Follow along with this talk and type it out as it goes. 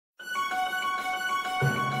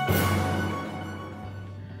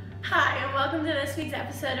welcome to this week's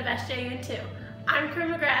episode of SJUinTwo. I'm Crew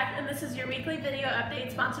McGrath, and this is your weekly video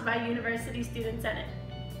update sponsored by University Student Senate.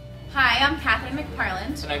 Hi, I'm Kathy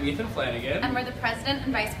McParland. And I'm Ethan Flanagan. And we're the President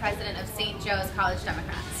and Vice President of St. Joe's College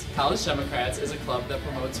Democrats. College Democrats is a club that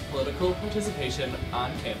promotes political participation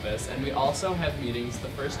on campus, and we also have meetings the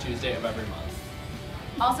first Tuesday of every month.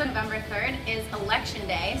 Also, November 3rd is Election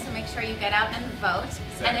Day, so make sure you get out and vote.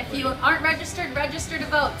 Exactly. And if you aren't registered, register to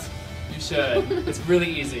vote. You should. It's really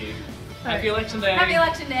easy. Happy Election Day! Happy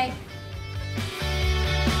Election Day!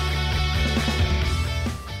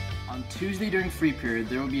 On Tuesday during free period,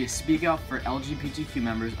 there will be a speak out for LGBTQ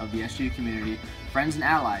members of the SJU community, friends and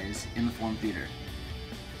allies in the Forum Theater.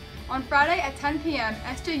 On Friday at 10 p.m.,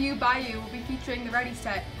 SJU by You will be featuring the Ready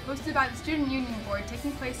Set, hosted by the Student Union Board,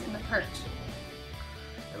 taking place in the Perch.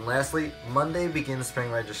 And lastly, Monday begins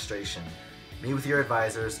spring registration. Meet with your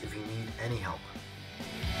advisors if you need any help.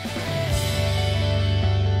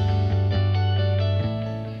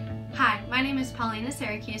 Hi, my name is Paulina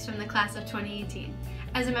Syracuse from the class of 2018.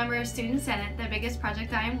 As a member of Student Senate, the biggest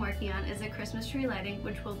project I am working on is a Christmas tree lighting,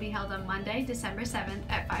 which will be held on Monday, December 7th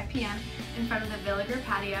at 5 p.m. in front of the Villager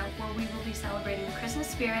patio, where we will be celebrating the Christmas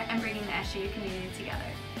spirit and bringing the SJU community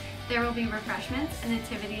together. There will be refreshments, a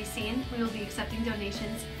nativity scene, we will be accepting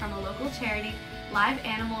donations from a local charity, live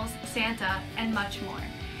animals, Santa, and much more.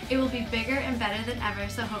 It will be bigger and better than ever,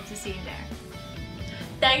 so hope to see you there.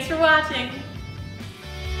 Thanks for watching!